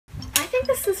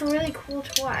think this is a really cool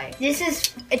toy.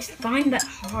 It's fun but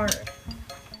hard.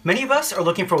 Many of us are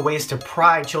looking for ways to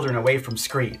pry children away from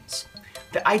screens.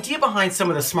 The idea behind some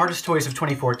of the smartest toys of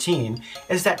 2014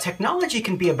 is that technology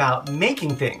can be about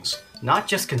making things, not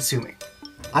just consuming.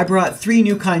 I brought 3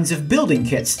 new kinds of building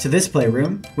kits to this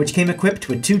playroom, which came equipped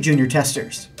with 2 junior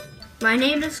testers. My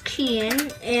name is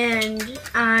Kian, and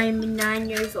I'm 9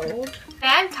 years old.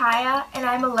 I'm Kaya, and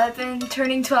I'm 11,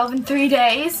 turning 12 in 3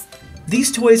 days.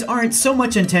 These toys aren't so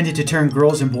much intended to turn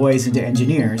girls and boys into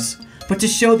engineers, but to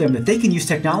show them that they can use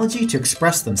technology to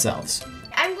express themselves.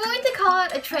 I'm going to call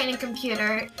it a training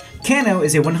computer. Kano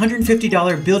is a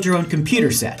 $150 build-your-own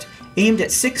computer set aimed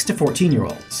at 6 to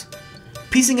 14-year-olds.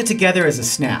 Piecing it together is a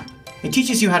snap. It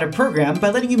teaches you how to program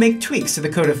by letting you make tweaks to the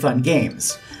code of fun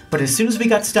games. But as soon as we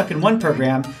got stuck in one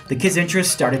program, the kids'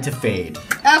 interest started to fade.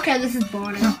 Okay, this is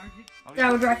boring. I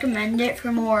would recommend it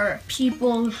for more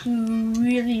people who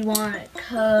really want to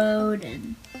code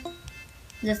and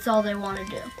that's all they want to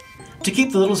do. To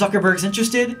keep the little Zuckerbergs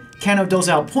interested, Kano doles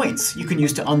out points you can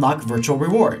use to unlock virtual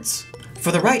rewards.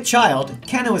 For the right child,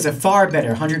 Kano is a far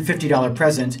better $150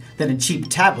 present than a cheap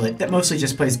tablet that mostly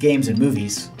just plays games and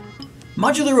movies.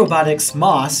 Modular Robotics,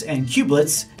 MOS, and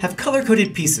Cublets have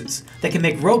color-coded pieces that can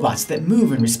make robots that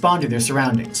move and respond to their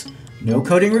surroundings. No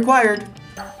coding required.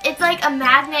 It's like a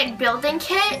magnet building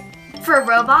kit for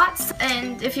robots,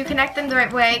 and if you connect them the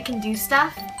right way, it can do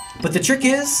stuff. But the trick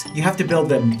is, you have to build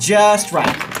them just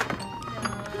right.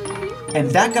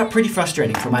 And that got pretty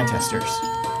frustrating for my testers.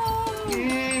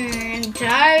 I'm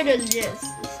tired of this.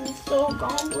 This is so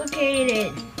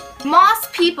complicated. MOS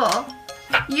people,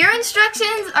 your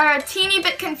instructions are a teeny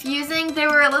bit confusing. They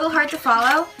were a little hard to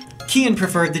follow. Kian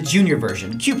preferred the junior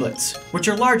version, Cublets, which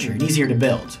are larger and easier to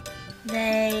build.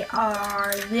 They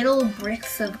are big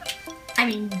bricks of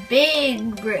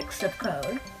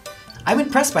code. I'm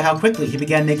impressed by how quickly he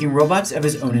began making robots of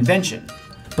his own invention.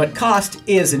 But cost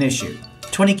is an issue.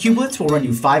 20 Cublets will run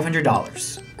you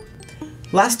 $500.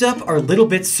 Last up are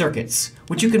LittleBits circuits,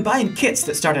 which you can buy in kits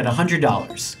that start at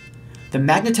 $100. The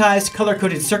magnetized,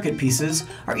 color-coded circuit pieces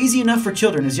are easy enough for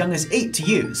children as young as 8 to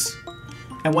use.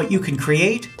 And what you can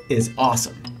create is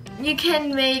awesome. You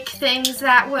can make things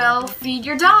that will feed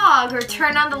your dog or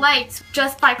turn on the lights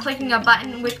just by clicking a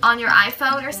button on your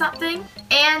iPhone or something.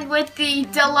 And with the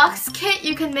deluxe kit,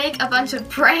 you can make a bunch of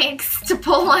pranks to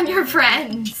pull on your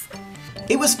friends.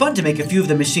 It was fun to make a few of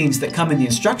the machines that come in the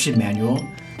instruction manual,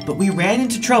 but we ran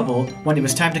into trouble when it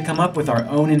was time to come up with our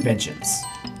own inventions.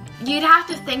 You'd have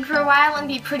to think for a while and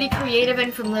be pretty creative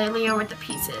and familiar with the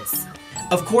pieces.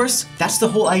 Of course, that's the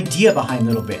whole idea behind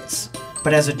LittleBits.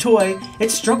 But as a toy,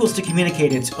 it struggles to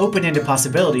communicate its open-ended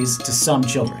possibilities to some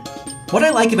children. What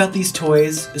I like about these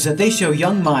toys is that they show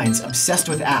young minds obsessed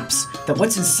with apps that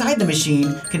what's inside the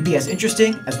machine can be as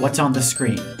interesting as what's on the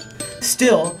screen.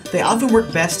 Still, they often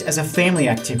work best as a family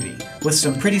activity with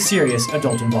some pretty serious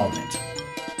adult involvement.